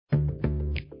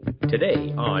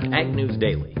Today on Ag News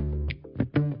Daily.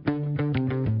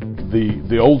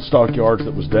 The old stockyards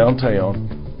that was downtown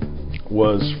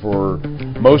was, for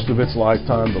most of its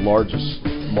lifetime, the largest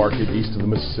market east of the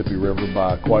Mississippi River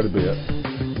by quite a bit.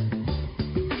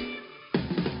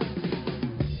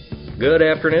 Good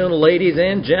afternoon, ladies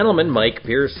and gentlemen. Mike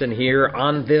Pearson here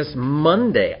on this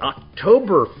Monday,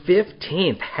 October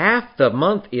 15th. Half the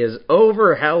month is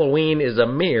over. Halloween is a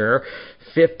mere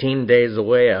 15 days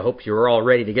away. I hope you're all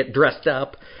ready to get dressed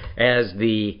up as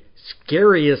the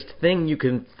scariest thing you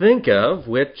can think of,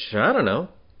 which, I don't know,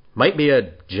 might be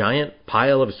a giant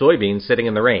pile of soybeans sitting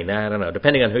in the rain. I don't know,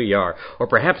 depending on who you are. Or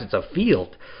perhaps it's a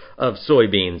field of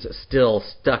soybeans still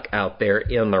stuck out there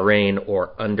in the rain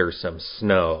or under some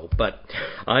snow. But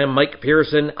I am Mike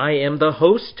Pearson. I am the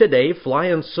host today,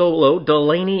 flying solo.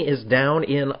 Delaney is down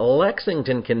in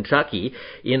Lexington, Kentucky,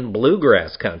 in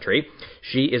bluegrass country.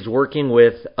 She is working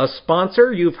with a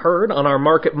sponsor you've heard on our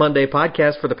Market Monday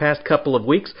podcast for the past couple of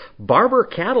weeks, Barber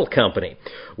Cattle Company.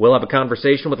 We'll have a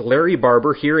conversation with Larry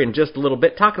Barber here in just a little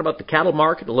bit, talking about the cattle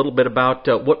market, a little bit about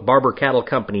what Barber Cattle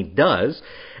Company does,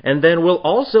 and then we'll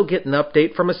also get an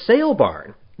update from a sale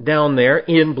barn down there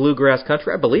in bluegrass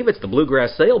country. I believe it's the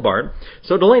Bluegrass Sale Barn.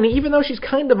 So Delaney, even though she's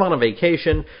kind of on a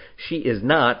vacation, she is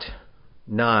not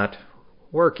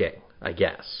working, I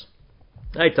guess.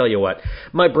 I tell you what,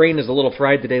 my brain is a little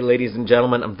fried today, ladies and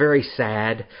gentlemen. I'm very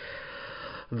sad.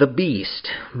 The Beast,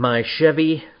 my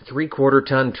Chevy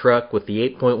 3/4-ton truck with the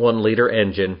 8.1-liter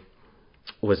engine,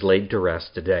 was laid to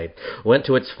rest today. Went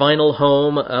to its final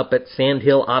home up at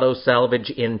Sandhill Auto Salvage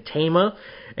in Tama.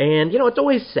 And, you know, it's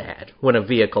always sad when a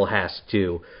vehicle has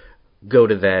to go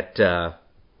to that,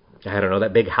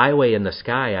 that big highway in the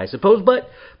sky, I suppose.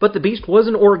 But the Beast was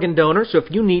an organ donor, so if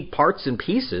you need parts and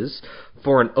pieces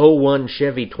for an '01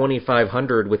 Chevy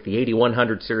 2500 with the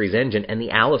 8100 series engine and the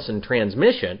Allison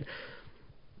transmission,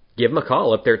 give them a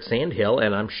call up there at Sandhill,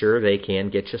 and I'm sure they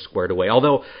can get you squared away.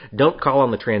 Although, don't call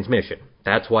on the transmission.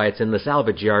 That's why it's in the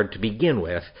salvage yard to begin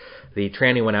with. The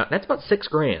tranny went out, and that's about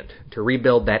 $6,000 to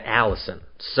rebuild that Allison.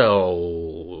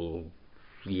 So,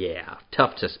 yeah,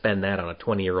 tough to spend that on a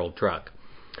 20-year-old truck.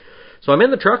 So I'm in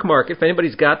the truck market. If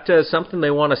anybody's got something they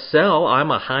want to sell,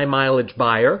 I'm a high-mileage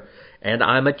buyer, and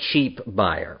I'm a cheap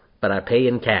buyer. But I pay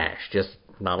in cash, just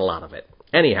not a lot of it.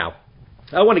 Anyhow,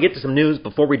 I want to get to some news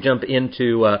before we jump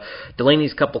into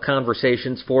Delaney's couple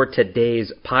conversations for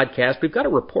today's podcast. We've got a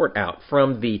report out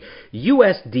from the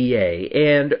USDA,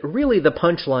 and really the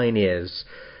punchline is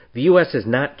the U.S. is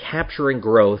not capturing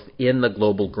growth in the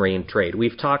global grain trade.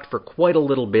 We've talked for quite a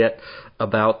little bit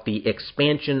about the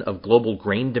expansion of global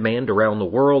grain demand around the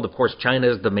world. Of course,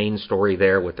 China is the main story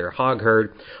there with their hog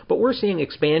herd, but we're seeing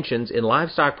expansions in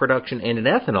livestock production and in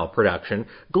ethanol production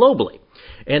globally.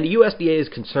 And the USDA is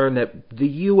concerned that the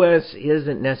U.S.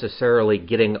 isn't necessarily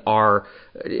getting our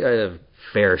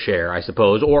fair share, I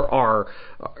suppose, or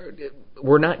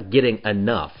we're not getting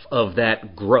enough of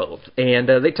that growth. And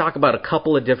they talk about a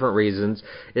couple of different reasons.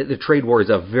 The trade war is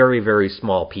a very, very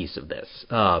small piece of this.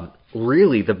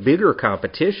 Really, the bigger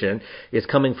competition is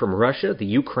coming from Russia, the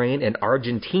Ukraine, and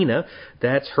Argentina.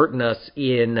 That's hurting us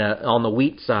on the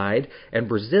wheat side. And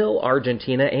Brazil,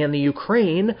 Argentina, and the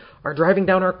Ukraine are driving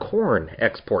down our corn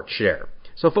export share.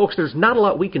 So, folks, there's not a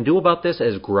lot we can do about this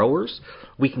as growers.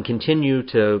 We can continue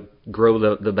to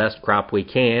grow the best crop we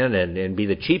can and be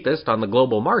the cheapest on the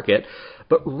global market.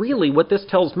 But really, what this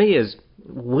tells me is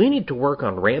we need to work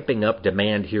on ramping up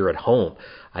demand here at home.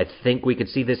 I think we could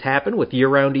see this happen with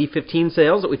year-round E15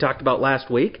 sales that we talked about last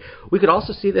week. We could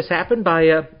also see this happen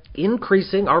by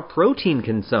increasing our protein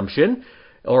consumption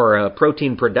or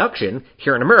protein production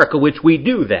here in America, which we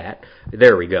do that,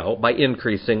 there we go, by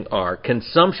increasing our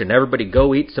consumption. Everybody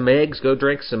go eat some eggs, go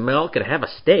drink some milk, and have a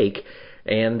steak,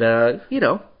 and,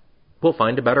 we'll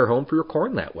find a better home for your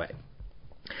corn that way.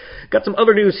 Got some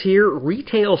other news here.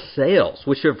 Retail sales,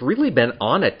 which have really been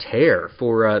on a tear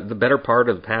for the better part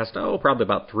of the past, probably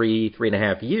about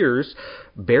 3.5 years,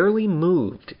 barely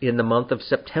moved in the month of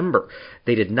September.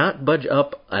 They did not budge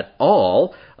up at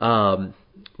all.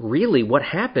 Really, what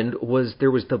happened was there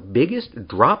was the biggest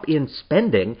drop in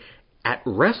spending at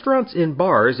restaurants and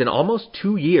bars in almost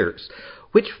 2 years,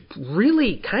 which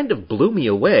really kind of blew me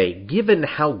away, given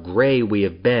how gray we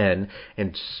have been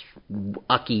and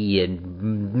ucky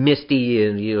and misty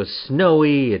and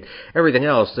snowy and everything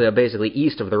else, basically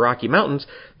east of the Rocky Mountains.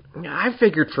 I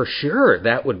figured for sure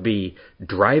that would be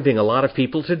driving a lot of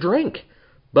people to drink,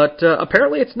 but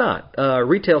apparently it's not.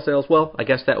 Retail sales, well, I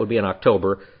guess that would be in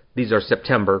October. These are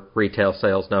September retail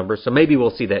sales numbers, so maybe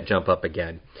we'll see that jump up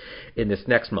again in this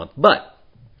next month. But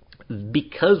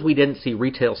because we didn't see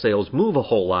retail sales move a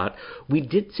whole lot, we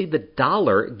did see the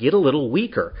dollar get a little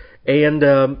weaker. And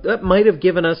that might have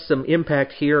given us some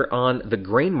impact here on the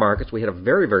grain markets. We had a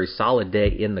very, very solid day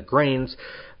in the grains.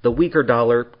 The weaker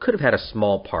dollar could have had a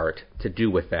small part to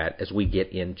do with that as we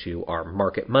get into our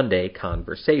Market Monday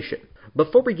conversation.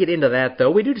 Before we get into that, though,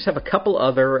 we do just have a couple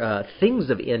other things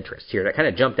of interest here that kind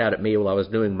of jumped out at me while I was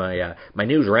doing my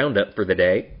news roundup for the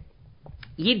day.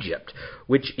 Egypt,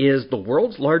 which is the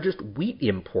world's largest wheat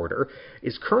importer,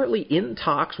 is currently in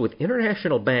talks with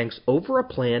international banks over a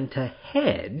plan to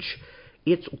hedge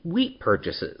its wheat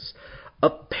purchases.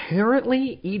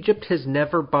 Apparently, Egypt has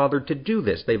never bothered to do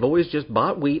this. They've always just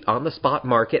bought wheat on the spot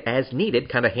market as needed,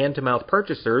 kind of hand-to-mouth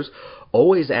purchasers,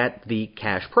 always at the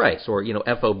cash price, or,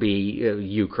 FOB,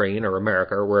 Ukraine or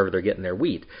America or wherever they're getting their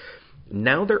wheat.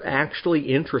 Now they're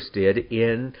actually interested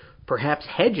in perhaps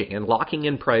hedging and locking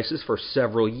in prices for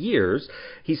several years.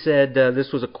 He said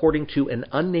this was according to an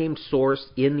unnamed source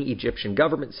in the Egyptian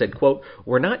government, said, quote,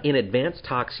 "We're not in advanced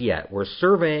talks yet. We're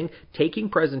surveying, taking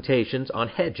presentations on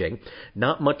hedging,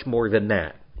 not much more than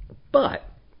that. But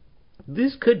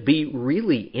this could be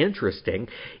really interesting.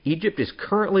 Egypt is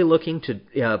currently looking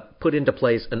to put into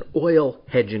place an oil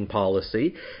hedging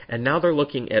policy, and now they're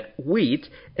looking at wheat.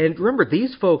 And remember,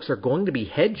 these folks are going to be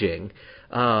hedging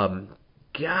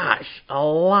a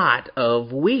lot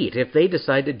of wheat if they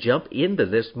decide to jump into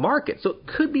this market. So it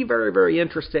could be very, very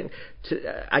interesting.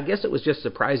 I guess it was just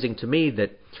surprising to me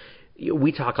that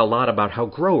we talk a lot about how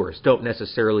growers don't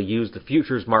necessarily use the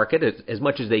futures market as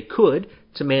much as they could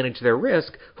to manage their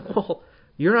risk. Well,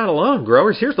 you're not alone,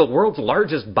 growers. Here's the world's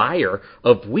largest buyer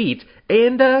of wheat,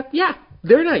 and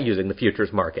they're not using the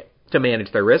futures market to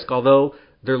manage their risk, although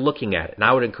they're looking at it. And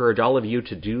I would encourage all of you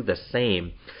to do the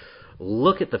same.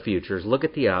 Look at the futures, look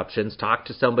at the options, talk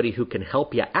to somebody who can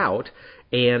help you out,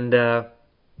 and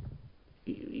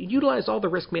utilize all the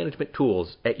risk management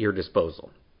tools at your disposal.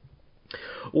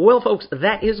 Well, folks,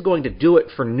 that is going to do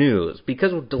it for news.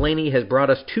 Because Delaney has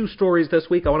brought us two stories this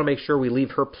week, I want to make sure we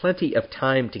leave her plenty of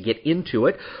time to get into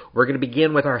it. We're going to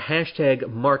begin with our hashtag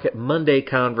Market Monday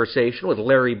conversation with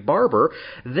Larry Barber.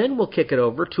 Then we'll kick it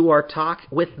over to our talk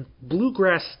with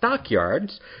Bluegrass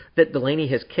Stockyards that Delaney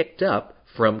has kicked up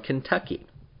from Kentucky.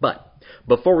 But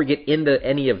before we get into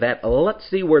any of that, let's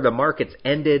see where the markets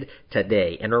ended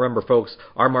today. And remember, folks,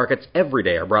 our markets every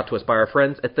day are brought to us by our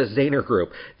friends at the Zaner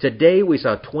Group. Today, we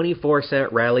saw a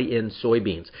 24-cent rally in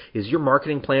soybeans. Is your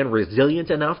marketing plan resilient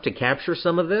enough to capture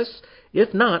some of this?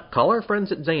 If not, call our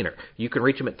friends at Zaner. You can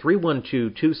reach them at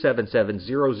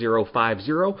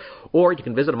 312-277-0050, or you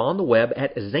can visit them on the web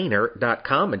at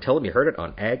zaner.com and tell them you heard it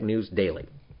on Ag News Daily.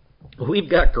 We've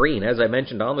got green, as I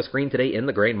mentioned, on the screen today in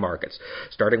the grain markets.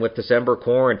 Starting with December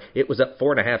corn, it was up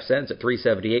 4.5 cents at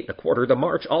 $3.7825. The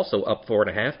March also up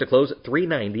 4.5 to close at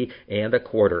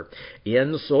 $3.9025.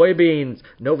 In soybeans,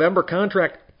 November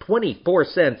contract 24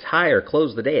 cents higher,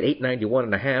 closed the day at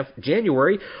 $8.91.5.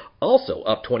 January also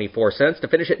up 24 cents to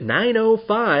finish at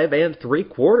 $9.05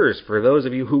 3/4. For those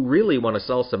of you who really want to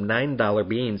sell some $9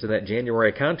 beans in that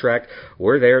January contract,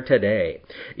 we're there today.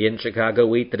 In Chicago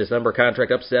wheat, the December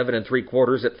contract up 7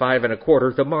 3/4 at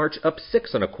 $5.25. The March up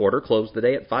 6 1/4, closed the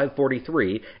day at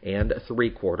 $5.43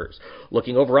 3/4.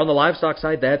 Looking over on the livestock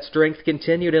side, that strength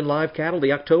continued in live cattle.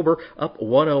 The October up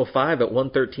 105 at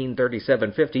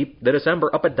 113.3750. The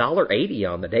December up $1.80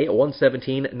 on the day at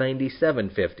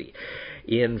 117.9750.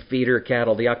 In feeder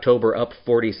cattle, the October up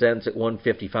 40 cents at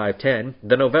 155.10.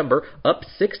 The November up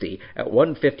 60 at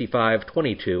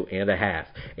 155.22.5.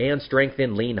 And strength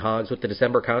in lean hogs with the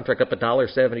December contract up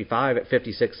 $1.75 at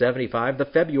 56.75. The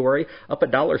February up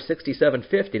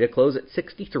 $1.6750 to close at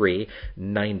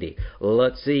 63.90.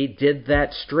 Let's see, did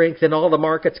that strength in all the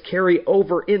markets carry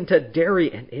over into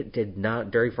dairy? And it did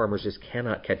not. Dairy farmers just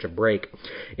cannot catch a break.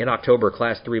 In October,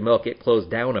 Class 3 milk, it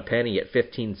closed down a penny at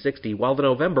 15.60, while the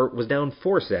November was down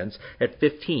 4 cents at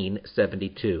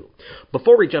 15.72.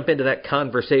 Before we jump into that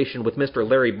conversation with Mr.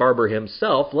 Larry Barber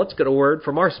himself, let's get a word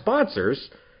from our sponsors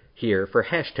here for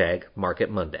hashtag Market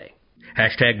Monday.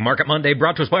 Hashtag Market Monday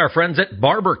brought to us by our friends at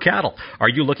Barber Cattle. Are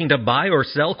you looking to buy or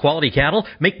sell quality cattle?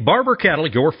 Make Barber Cattle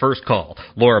your first call.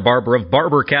 Laura Barber of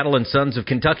Barber Cattle and Sons of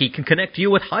Kentucky can connect you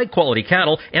with high-quality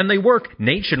cattle, and they work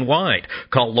nationwide.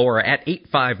 Call Laura at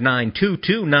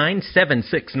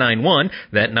 859-229-7691.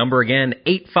 That number again,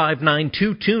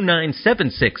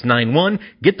 859-229-7691.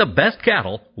 Get the best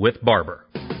cattle with Barber.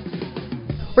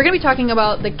 We're going to be talking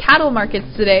about the cattle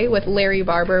markets today with Larry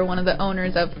Barber, one of the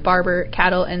owners of Barber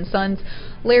Cattle and Sons.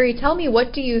 Larry, tell me,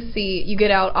 what do you see? You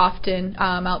get out often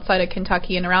outside of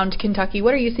Kentucky and around Kentucky.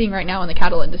 What are you seeing right now in the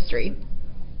cattle industry?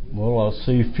 Well, I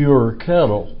see fewer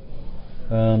cattle.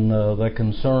 and that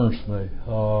concerns me.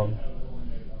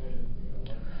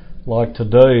 Like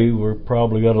today, we've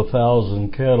probably got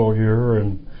 1,000 cattle here,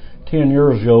 and 10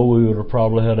 years ago we would have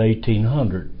probably had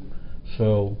 1,800.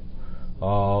 So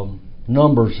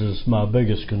numbers is my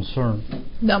biggest concern.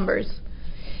 Numbers.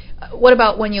 What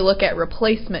about when you look at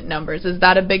replacement numbers? Is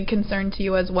that a big concern to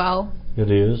you as well?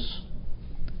 It is.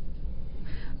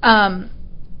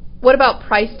 What about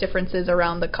price differences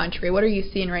around the country? What are you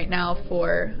seeing right now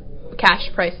for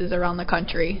cash prices around the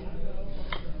country?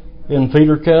 In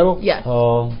feeder cattle? Yes.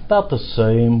 About the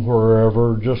same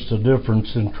wherever, just a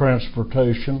difference in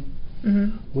transportation.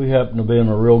 Mm-hmm. We happen to be in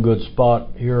a real good spot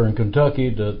here in Kentucky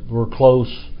that we're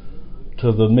close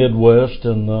to the Midwest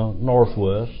and the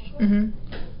Northwest. Mm-hmm.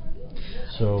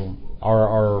 So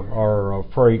our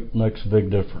freight makes a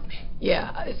big difference.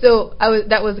 Yeah. So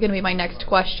that was going to be my next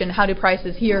question. How do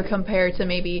prices here compare to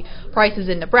maybe prices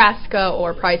in Nebraska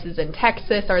or prices in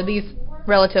Texas? Are these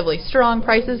relatively strong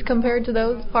prices compared to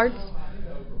those parts?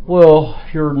 Well,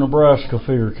 your Nebraska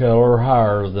feeder cattle are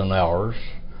higher than ours.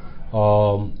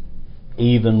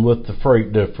 Even with the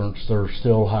freight difference, they're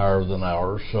still higher than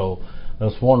ours. So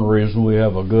that's one reason we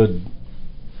have a good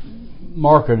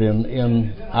market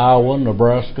in Iowa,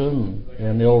 Nebraska,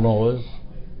 and Illinois.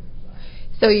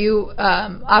 So you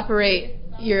operate,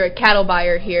 you're a cattle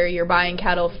buyer here. You're buying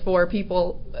cattle for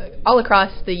people all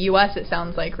across the U.S., it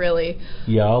sounds like, really.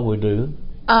 Yeah, we do.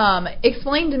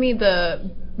 Explain to me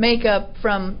the makeup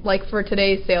from, like for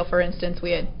today's sale, for instance,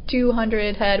 we had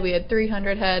 200 head, we had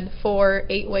 300 head, 4,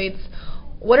 8 weights.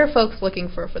 What are folks looking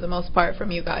for the most part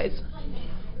from you guys?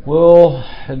 Well,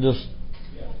 just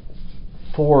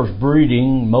for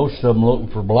breeding, most of them looking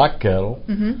for black cattle.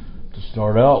 Mm-hmm. To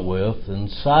start out with, and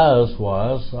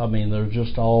size-wise, I mean, they're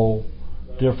just all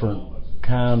different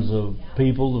kinds of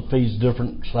people that feeds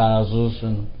different sizes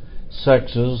and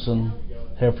sexes, and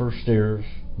heifers, steers,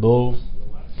 bulls.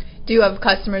 Do you have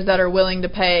customers that are willing to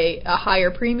pay a higher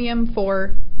premium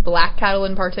for black cattle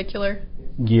in particular?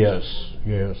 Yes,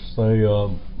 they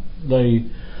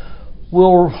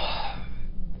will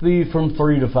be from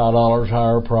 $3 to $5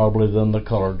 higher probably than the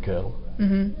colored cattle.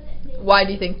 Mm-hmm. Why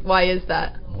is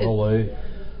that? Well, they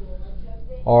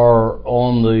are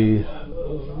on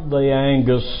the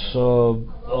Angus,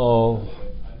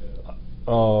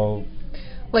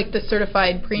 like the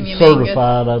certified premium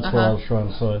certified, Angus? that's what I was trying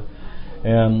to say.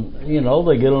 And, you know,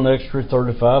 they get an extra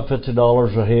 $35,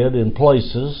 $50 a head in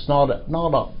places, not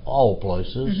all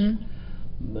places.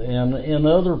 Mm-hmm. And in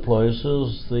other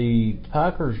places, the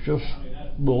packers just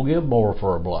will give more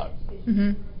for a black.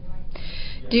 Mm-hmm.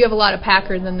 Do you have a lot of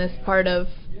packers in this part of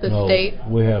the state? No,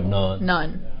 we have none.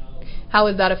 None. How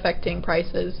is that affecting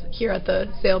prices here at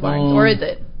the sale barns, or is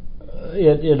it?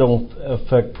 It don't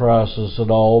affect prices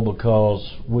at all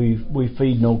because we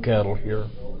feed no cattle here.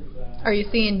 Are you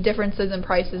seeing differences in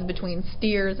prices between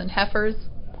steers and heifers?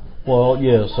 Well,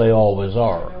 yes, they always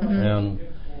are. Mm-hmm. And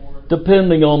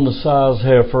depending on the size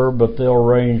heifer, but they'll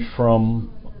range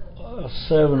from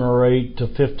 $7 or $8 to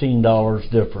 $15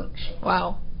 difference.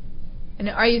 Wow. And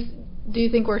do you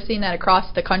think we're seeing that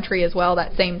across the country as well,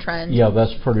 that same trend? Yeah,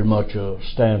 that's pretty much a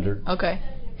standard. Okay.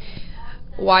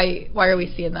 Why are we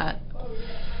seeing that?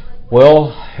 Well,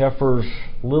 heifers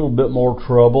a little bit more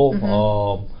trouble.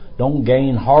 Mm-hmm. Don't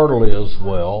gain hardly as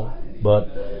well, but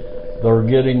they're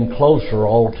getting closer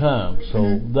all the time. So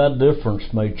Mm-hmm. that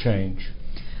difference may change.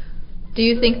 Do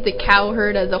you think the cow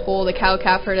herd as a whole, the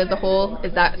cow-calf herd as a whole,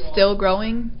 is that still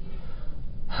growing?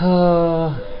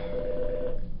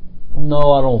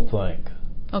 No, I don't think.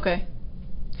 Okay.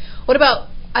 What about,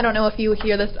 I don't know if you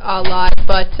hear this a lot,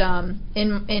 but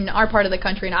in our part of the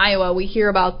country, in Iowa, we hear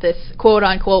about this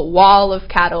quote-unquote wall of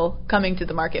cattle coming to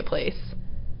the marketplace.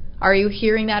 Are you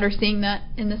hearing that or seeing that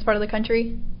in this part of the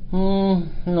country?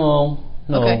 No,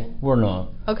 Okay. We're not.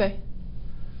 Okay.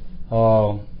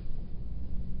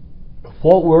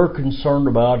 What we're concerned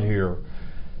about here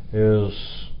is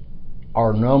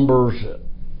our numbers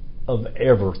of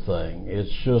everything.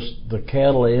 It's just the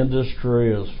cattle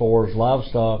industry, as far as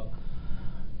livestock,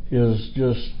 is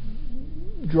just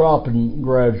dropping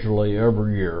gradually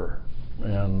every year,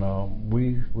 and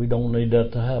we don't need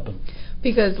that to happen.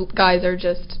 Because guys are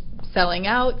just selling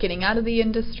out, getting out of the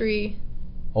industry.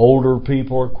 Older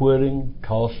people are quitting.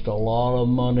 Cost a lot of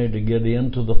money to get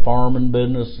into the farming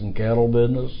business and cattle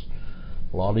business.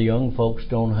 A lot of young folks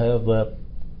don't have that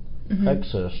Mm-hmm.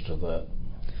 access to that.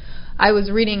 I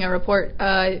was reading a report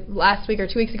last week or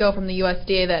 2 weeks ago from the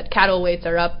USDA that cattle weights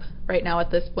are up right now at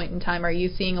this point in time. Are you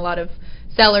seeing a lot of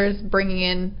sellers bringing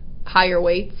in higher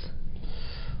weights?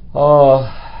 Our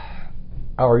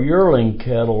yearling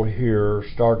cattle here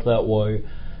start that way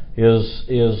is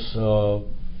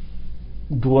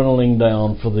dwindling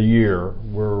down for the year.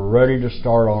 We're ready to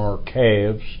start on our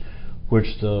calves,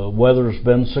 which the weather's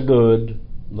been so good.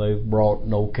 They've brought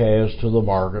no calves to the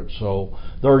market, so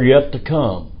they're yet to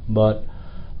come. But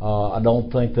I don't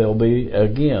think there'll be,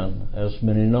 again, as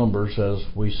many numbers as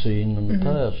we've seen in the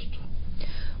past.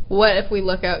 What if we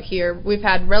look out here? We've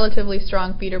had relatively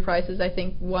strong feeder prices, I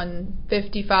think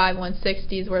 155,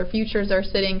 160s, where futures are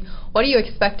sitting. What do you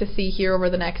expect to see here over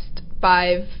the next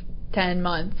 5-10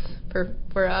 months for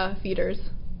feeders?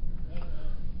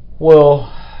 Well,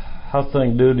 I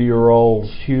think due to your all's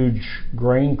huge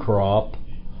grain crop,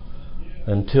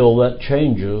 until that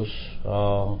changes,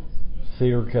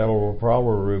 feeder cattle will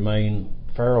probably remain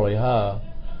fairly high,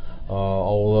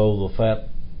 although the fat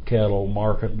cattle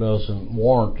market doesn't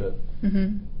warrant it.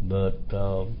 But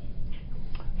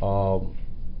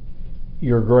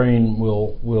your grain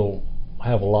will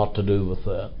have a lot to do with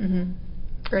that.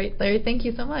 Great, Larry, thank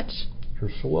you so much.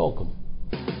 You're so welcome.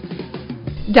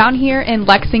 Down here in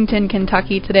Lexington,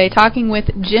 Kentucky today, talking with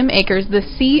Jim Akers, the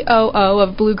COO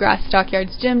of Bluegrass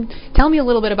Stockyards. Jim, tell me a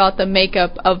little bit about the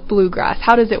makeup of Bluegrass.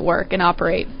 How does it work and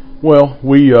operate? Well,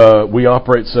 we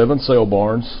operate 7 sale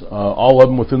barns, all of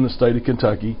them within the state of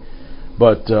Kentucky,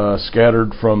 but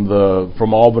scattered from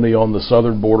Albany on the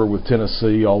southern border with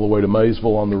Tennessee all the way to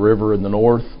Maysville on the river in the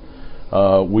north.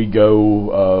 We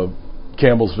go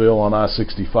Campbellsville on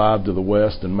I-65 to the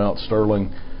west and Mount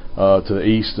Sterling to the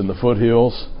east in the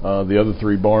foothills. The other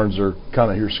 3 barns are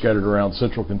kind of here scattered around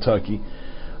central Kentucky.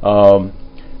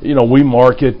 We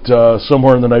market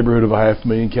somewhere in the neighborhood of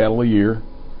 500,000 cattle a year.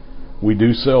 We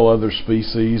do sell other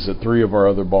species at 3 of our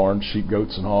other barns, sheep,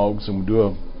 goats, and hogs, and we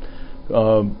do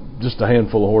just a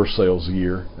handful of horse sales a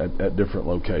year at different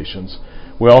locations.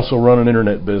 We also run an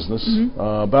internet business.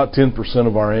 About 10%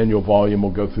 of our annual volume will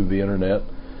go through the internet,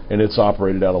 and it's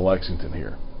operated out of Lexington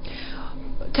here.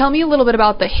 Tell me a little bit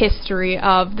about the history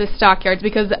of the stockyards,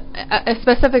 because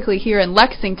specifically here in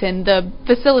Lexington, the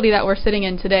facility that we're sitting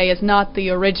in today is not the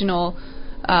original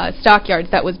stockyards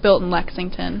that was built in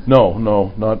Lexington. No,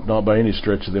 not by any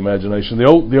stretch of the imagination. The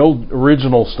old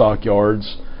original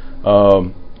stockyards,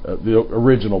 the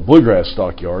original Bluegrass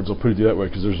stockyards, I'll put it that way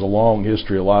because there's a long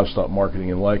history of livestock marketing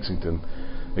in Lexington.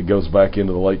 It goes back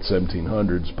into the late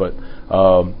 1700s, but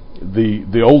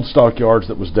the old stockyards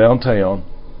that was downtown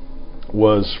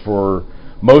was for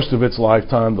most of its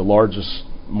lifetime the largest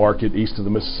market east of the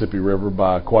Mississippi River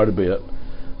by quite a bit.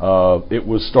 It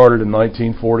was started in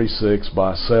 1946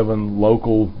 by 7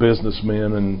 local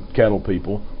businessmen and cattle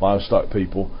people, livestock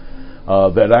people,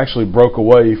 that actually broke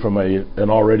away from an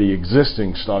already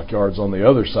existing stockyards on the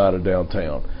other side of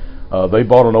downtown. They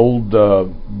bought an old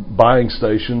buying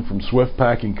station from Swift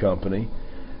Packing Company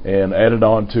and added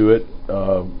on to it,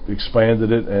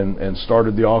 expanded it, and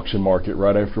started the auction market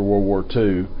right after World War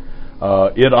II.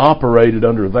 It operated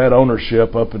under that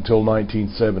ownership up until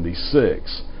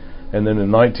 1976. And then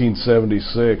in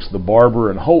 1976, the Barber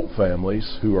and Holt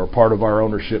families, who are part of our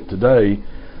ownership today,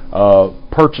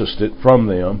 purchased it from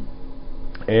them.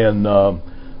 And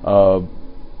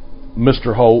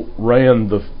Mr. Holt ran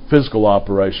the physical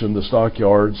operation, the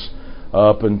stockyards,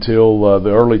 up until the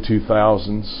early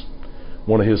 2000s.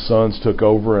 One of his sons took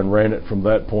over and ran it from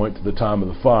that point to the time of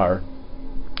the fire.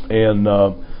 And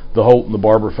the Holt and the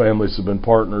Barber families have been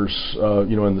partners,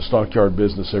 in the stockyard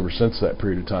business ever since that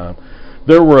period of time.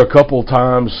 There were a couple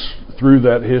times through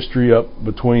that history up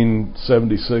between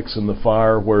 76 and the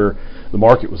fire where the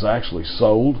market was actually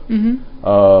sold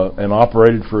and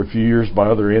operated for a few years by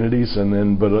other entities,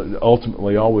 but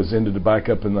ultimately always ended back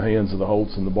up in the hands of the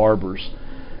Holts and the Barbers.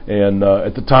 And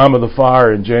at the time of the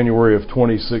fire in January of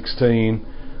 2016,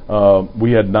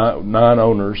 we had nine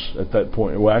owners at that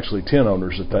point. Well, actually 10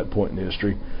 owners at that point in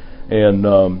history. And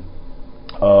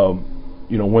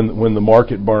when the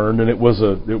market burned, and it was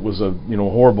a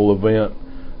horrible event,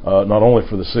 not only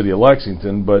for the city of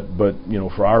Lexington, but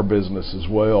for our business as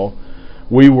well.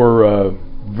 We were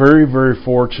very, very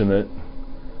fortunate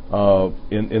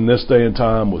in this day and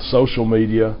time with social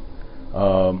media.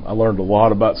 I learned a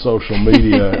lot about social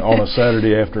media on a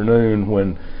Saturday afternoon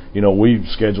when we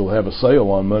scheduled to have a sale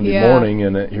on Monday morning,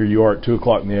 and here you are at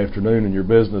 2:00 in the afternoon, and your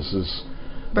business is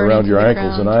burning around your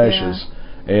ankles in ashes. Yeah.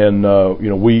 And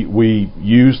we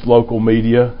used local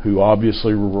media, who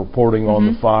obviously were reporting on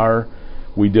the fire.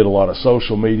 We did a lot of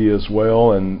social media as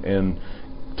well, and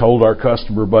told our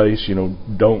customer base,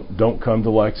 don't come to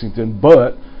Lexington.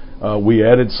 But we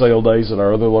added sale days at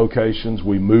our other locations.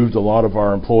 We moved a lot of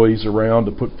our employees around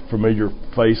to put familiar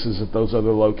faces at those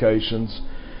other locations.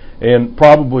 And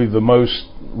probably the most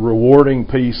rewarding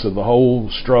piece of the whole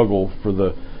struggle for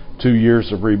the 2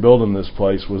 years of rebuilding this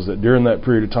place was that during that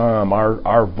period of time,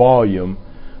 our volume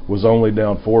was only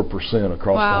down 4%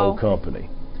 across Wow. the whole company.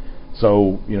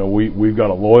 So, we've got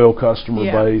a loyal customer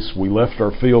Yeah. base. We left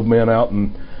our field men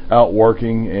out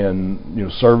working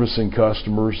and servicing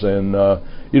customers, and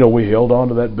we held on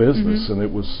to that business, and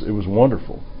it was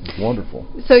wonderful. It was wonderful.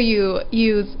 So you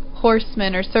use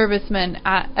horsemen or servicemen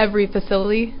at every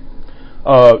facility?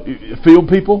 Field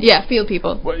people? Yeah, field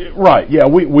people. Right. Yeah,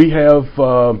 we have.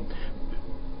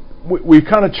 We've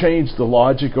kind of changed the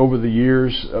logic over the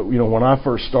years. When I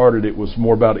first started, it was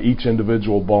more about each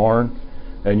individual barn,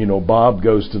 and Bob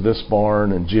goes to this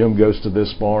barn and Jim goes to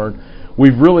this barn.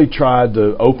 We've really tried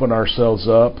to open ourselves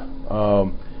up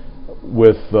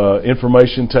with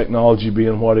information technology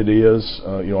being what it is.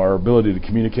 Our ability to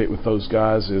communicate with those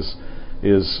guys is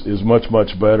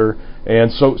much better,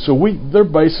 and so they're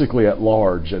basically at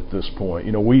large at this point.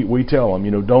 We tell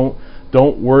them,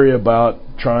 don't worry about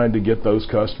trying to get those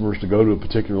customers to go to a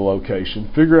particular location.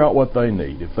 Figure out what they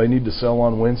need. If they need to sell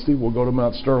on Wednesday, we'll go to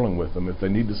Mount Sterling with them. If they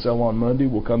need to sell on Monday,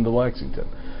 we'll come to Lexington.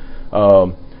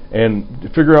 And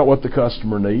figure out what the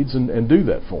customer needs and do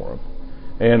that for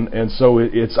them. And so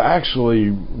it's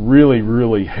actually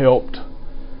really helped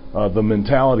the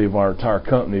mentality of our entire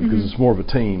company, because it's more of a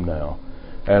team now,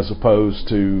 as opposed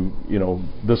to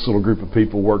this little group of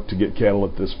people work to get cattle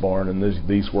at this barn and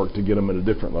these work to get them at a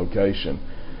different location.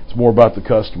 It's more about the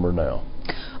customer now.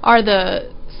 Are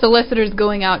the solicitors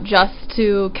going out just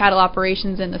to cattle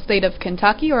operations in the state of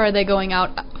Kentucky, or are they going out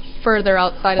further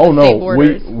outside of the state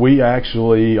borders? We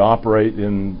actually operate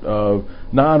in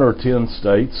 9 or 10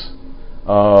 states.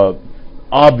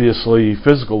 Obviously,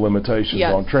 physical limitations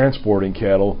on transporting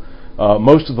cattle.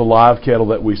 Most of the live cattle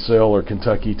that we sell are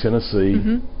Kentucky,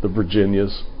 Tennessee, the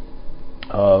Virginias,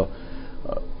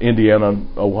 Indiana,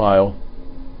 Ohio,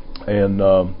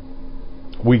 and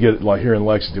we get, like here in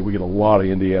Lexington, we get a lot of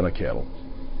Indiana cattle,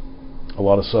 a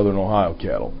lot of Southern Ohio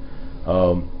cattle.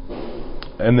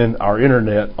 And then our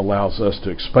internet allows us to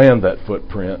expand that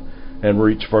footprint and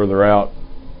reach further out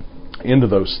into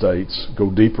those states,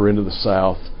 go deeper into the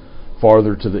south,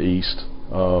 farther to the east.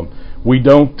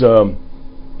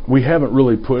 We haven't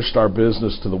really pushed our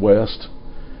business to the west.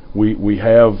 We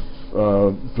have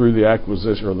through the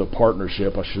acquisition, or the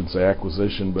partnership, I shouldn't say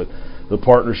acquisition, but the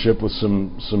partnership with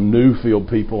some new field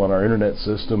people in our internet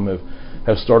system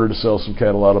have started to sell some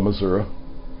cattle out of Missouri.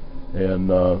 And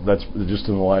that's just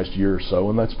in the last year or so,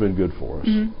 and that's been good for us.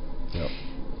 Yep.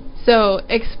 So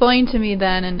explain to me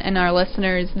then, and our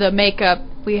listeners, the makeup.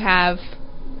 We have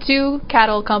 2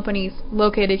 cattle companies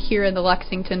located here in the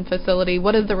Lexington facility.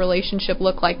 What does the relationship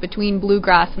look like between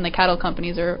Bluegrass and the cattle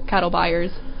companies or cattle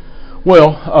buyers?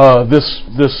 Well, this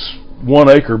 1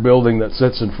 acre building that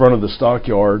sits in front of the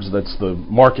stockyards, that's the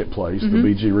marketplace, the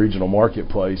BG Regional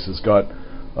Marketplace, has got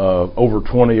over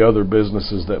 20 other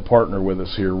businesses that partner with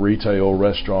us here, retail,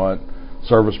 restaurant,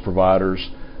 service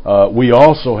providers. We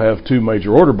also have 2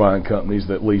 major order buying companies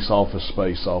that lease office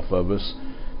space off of us.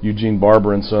 Eugene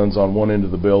Barber and Sons on one end of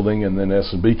the building, and then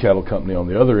S&B Cattle Company on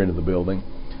the other end of the building.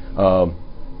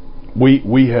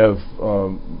 We have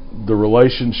the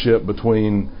relationship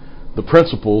between the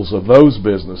principals of those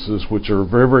businesses, which are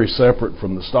very separate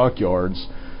from the stockyards.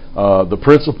 The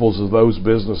principals of those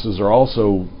businesses are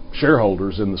also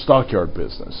shareholders in the stockyard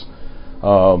business.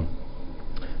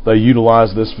 They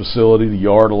utilize this facility to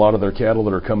yard a lot of their cattle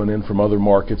that are coming in from other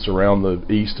markets around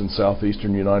the east and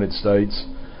southeastern United States.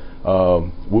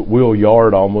 We'll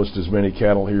yard almost as many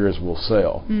cattle here as we'll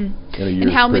sell in a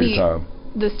year's period of time.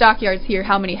 The stockyards here,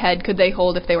 how many head could they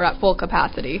hold if they were at full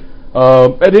capacity?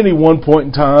 At any one point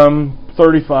in time,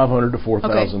 3,500 to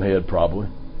 4,000 head probably.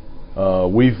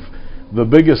 The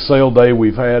biggest sale day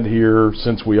we've had here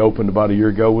since we opened about a year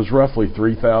ago was roughly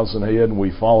 3,000 head, and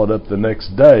we followed up the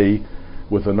next day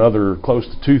with another close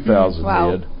to 2,000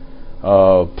 head,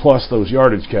 plus those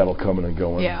yardage cattle coming and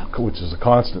going, which is a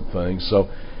constant thing. So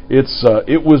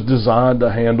it was designed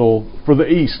to handle, for the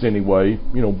east anyway,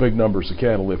 big numbers of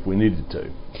cattle if we needed to.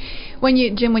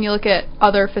 Jim, when you look at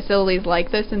other facilities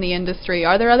like this in the industry,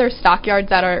 are there other stockyards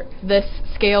that are this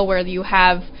scale where you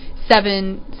have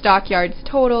 7 stockyards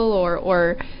total,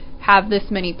 or have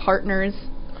this many partners?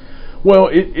 Well,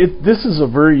 this is a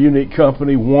very unique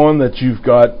company. One, that you've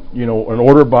got an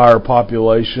order buyer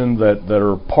population that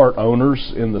are part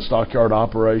owners in the stockyard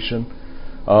operation,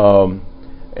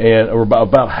 and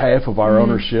about half of our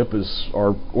ownership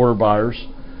are order buyers,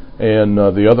 and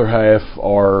the other half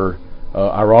are,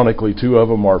 ironically, 2 of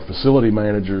them are facility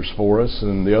managers for us,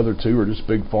 and the other 2 are just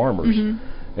big farmers.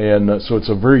 And so it's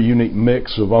a very unique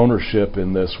mix of ownership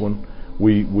in this one.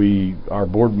 Our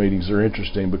board meetings are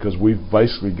interesting because we've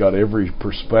basically got every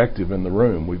perspective in the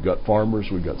room. We've got farmers,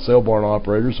 we've got sale barn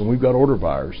operators, and we've got order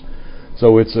buyers.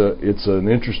 So it's an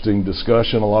interesting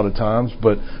discussion a lot of times,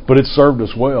 but it's served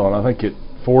us well, and I think it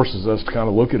forces us to kind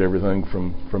of look at everything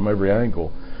from every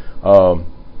angle.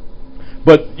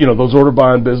 But those order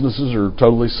buying businesses are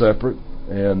totally separate,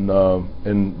 and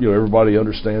everybody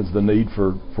understands the need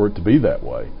for it to be that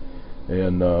way,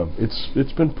 and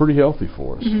it's been pretty healthy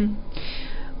for us. Mm-hmm.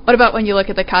 What about when you look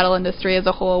at the cattle industry as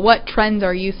a whole? What trends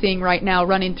are you seeing right now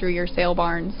running through your sale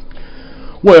barns?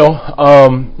 Well,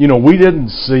 we didn't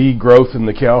see growth in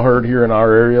the cow herd here in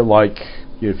our area. Like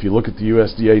if you look at the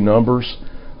USDA numbers,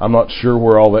 I'm not sure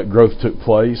where all that growth took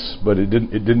place, but it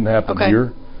didn't happen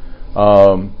here.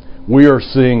 We are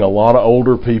seeing a lot of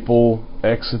older people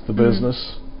exit the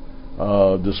business,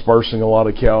 dispersing a lot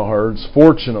of cow herds.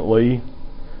 Fortunately,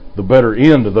 the better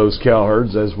end of those cow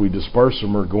herds, as we disperse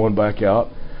them, are going back out.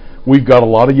 We've got a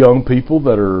lot of young people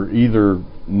that are either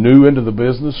new into the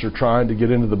business or trying to get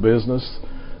into the business.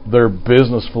 Their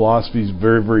business philosophy is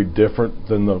very, very different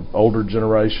than the older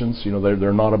generations.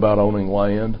 They're not about owning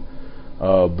land,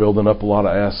 building up a lot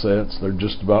of assets. They're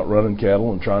just about running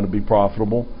cattle and trying to be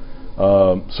profitable.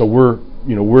 So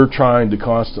we're trying to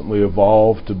constantly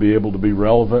evolve to be able to be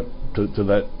relevant to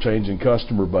that changing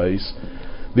customer base.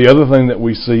 The other thing that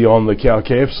we see on the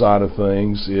cow-calf side of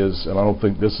things is, and I don't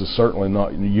think this is certainly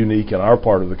not unique in our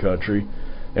part of the country,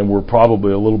 and we're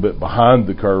probably a little bit behind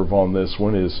the curve on this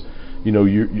one, is,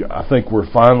 I think we're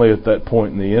finally at that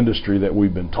point in the industry that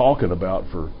we've been talking about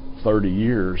for 30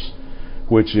 years,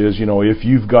 which is, if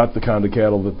you've got the kind of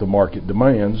cattle that the market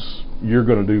demands, you're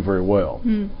going to do very well.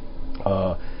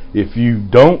 If you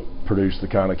don't produce the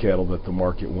kind of cattle that the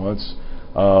market wants,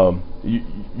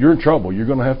 you're in trouble. You're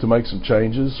going to have to make some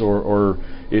changes, or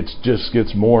it just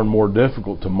gets more and more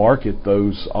difficult to market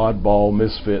those oddball,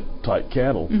 misfit type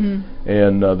cattle.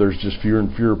 And there's just fewer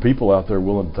and fewer people out there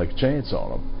willing to take a chance on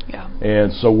them. Yeah.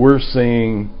 And so we're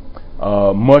seeing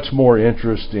much more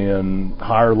interest in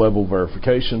higher level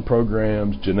verification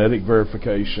programs, genetic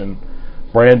verification,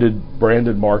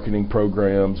 branded marketing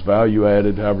programs, value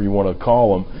added, however you want to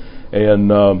call them.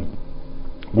 And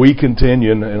we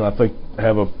continue, and I think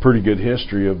have a pretty good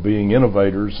history of being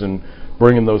innovators and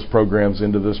bringing those programs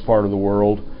into this part of the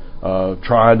world,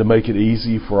 trying to make it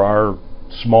easy for our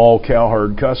small cow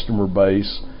herd customer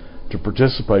base to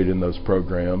participate in those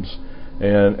programs.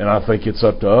 And I think it's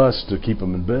up to us to keep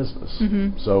them in business.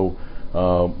 So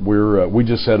we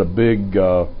just had a big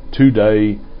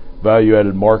 2-day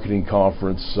value-added marketing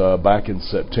conference back in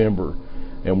September,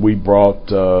 and we brought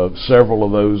several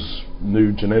of those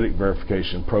new genetic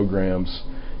verification programs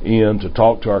in to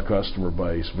talk to our customer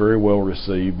base. Very well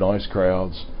received, nice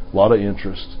crowds, a lot of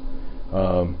interest.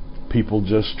 People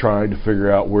just trying to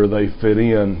figure out where they fit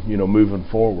in, moving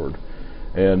forward.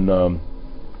 And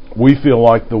we feel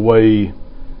like the way,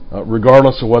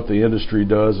 regardless of what the industry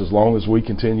does, as long as we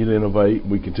continue to innovate,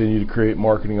 we continue to create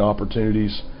marketing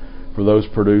opportunities for those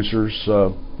producers,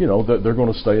 that they're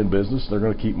going to stay in business. They're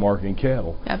going to keep marketing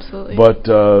cattle. Absolutely. But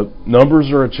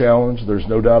numbers are a challenge. There's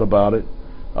no doubt about it.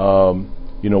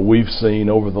 We've seen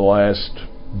over the last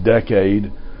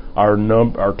decade our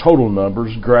total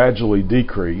numbers gradually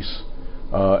decrease,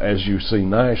 as you see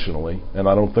nationally. And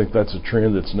I don't think that's a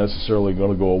trend that's necessarily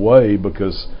going to go away,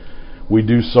 because we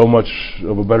do so much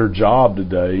of a better job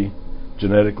today,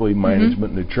 genetically,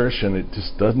 management, nutrition. It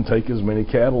just doesn't take as many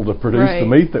cattle to produce the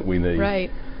meat that we need. Right.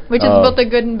 Which is both a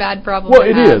good and bad problem. Well,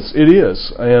 it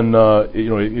is. And,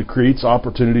 it creates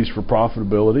opportunities for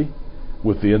profitability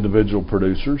with the individual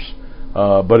producers.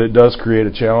 But it does create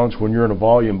a challenge when you're in a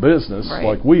volume business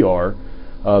like we are,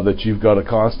 that you've got to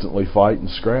constantly fight and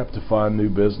scrap to find new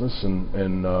business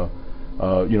and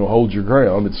hold your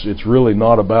ground. It's really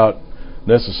not about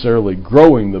necessarily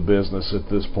growing the business at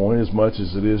this point as much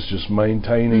as it is just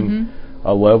maintaining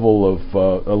a level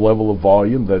of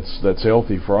volume that's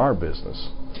healthy for our business.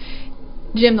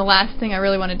 Jim, the last thing I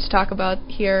really wanted to talk about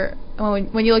here,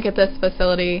 when you look at this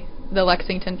facility, the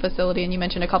Lexington facility, and you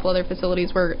mentioned a couple other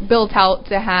facilities were built out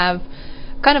to have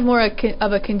kind of more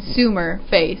of a consumer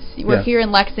face. We're here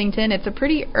in Lexington. It's a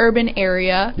pretty urban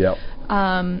area. Yep.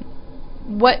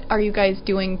 What are you guys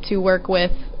doing to work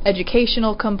with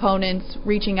educational components,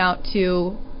 reaching out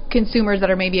to consumers that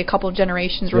are maybe a couple of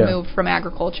generations removed from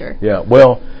agriculture? Yeah,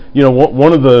 well,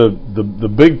 one of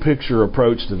the big picture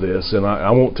approach to this, and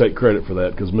I won't take credit for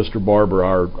that because Mr. Barber,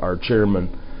 our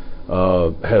chairman,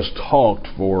 has talked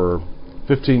for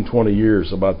 15, 20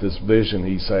 years about this vision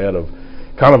he's had of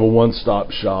kind of a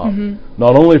one-stop shop,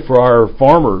 not only for our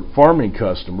farming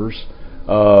customers,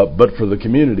 but for the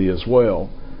community as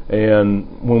well. And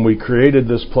when we created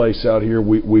this place out here,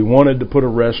 we wanted to put a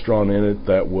restaurant in it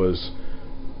that was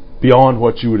beyond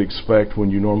what you would expect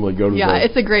when you normally go to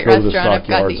it's a great go to the restaurant. I've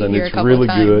got to eat and here it's a couple really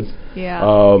times. good. Yeah.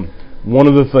 One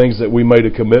of the things that we made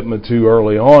a commitment to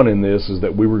early on in this is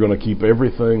that we were going to keep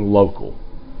everything local.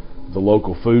 The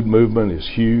local food movement is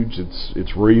huge.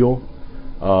 It's real.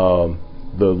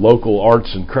 The local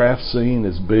arts and crafts scene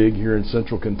is big here in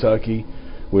Central Kentucky.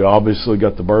 We obviously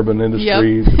got the bourbon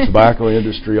industry, the tobacco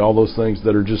industry, all those things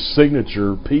that are just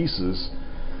signature pieces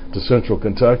to Central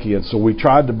Kentucky. And so we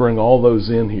tried to bring all those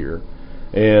in here.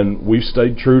 And we've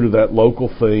stayed true to that local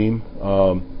theme.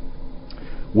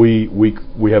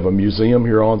 We have a museum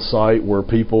here on site where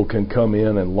people can come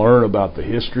in and learn about the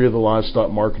history of the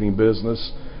livestock marketing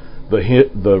business,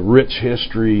 the rich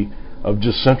history of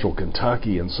just Central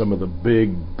Kentucky and some of the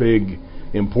big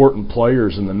important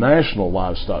players in the national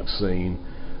livestock scene.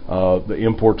 The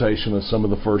importation of some of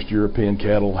the first European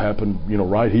cattle happened,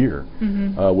 right here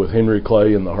with Henry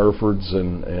Clay and the Herefords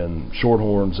and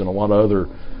Shorthorns and a lot of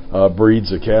other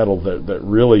breeds of cattle that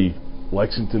really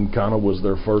Lexington kind of was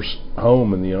their first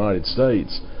home in the United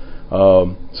States.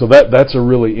 So that's a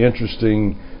really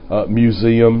interesting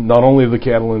museum, not only of the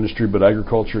cattle industry but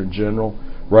agriculture in general.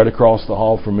 Right across the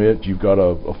hall from it, you've got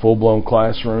a full-blown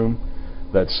classroom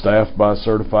that's staffed by a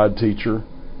certified teacher.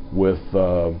 With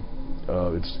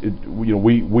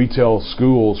we tell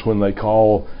schools when they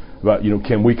call about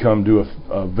can we come do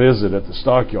a visit at the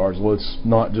stockyards? Well, it's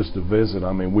not just a visit.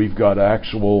 I mean, we've got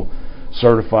actual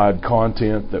certified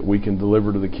content that we can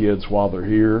deliver to the kids while they're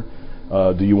here.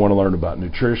 Do you want to learn about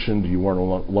nutrition? Do you want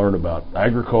to learn about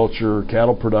agriculture,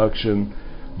 cattle production?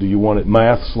 Do you want it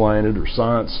math slanted or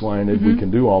science slanted? We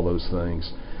can do all those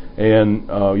things. And,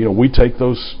 we take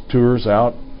those tours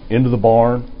out into the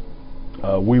barn.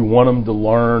 We want them to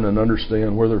learn and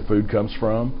understand where their food comes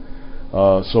from.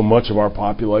 So much of our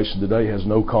population today has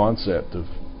no concept of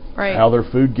how their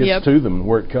food gets to them and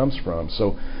where it comes from.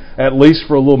 So at least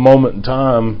for a little moment in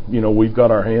time, we've got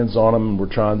our hands on them and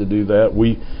we're trying to do that.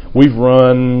 We've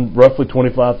run roughly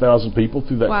 25,000 people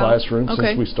through that classroom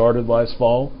since we started last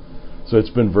fall. So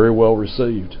it's been very well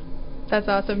received. That's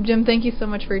awesome. Jim, thank you so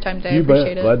much for your time today. You I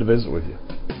appreciate bet. it. Glad to visit with you.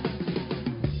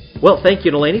 Well, thank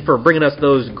you, Delaney, for bringing us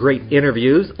those great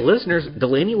interviews. Listeners,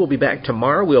 Delaney will be back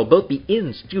tomorrow. We'll both be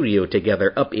in studio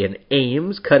together up in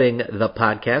Ames, cutting the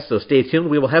podcast, so stay tuned.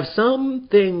 We will have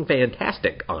something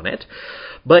fantastic on it.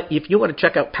 But if you want to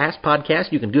check out past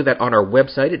podcasts, you can do that on our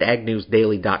website at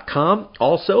agnewsdaily.com.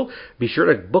 Also, be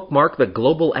sure to bookmark the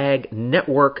Global Ag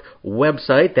Network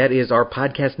website. That is our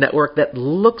podcast network that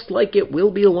looks like it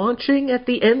will be launching at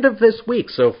the end of this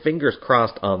week. So fingers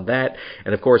crossed on that.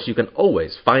 And of course, you can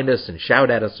always find us and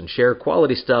shout at us and share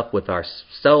quality stuff with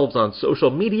ourselves on social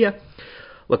media.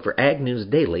 Look for Ag News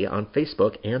Daily on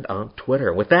Facebook and on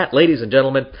Twitter. With that, ladies and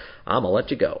gentlemen, I'm going to let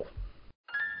you go.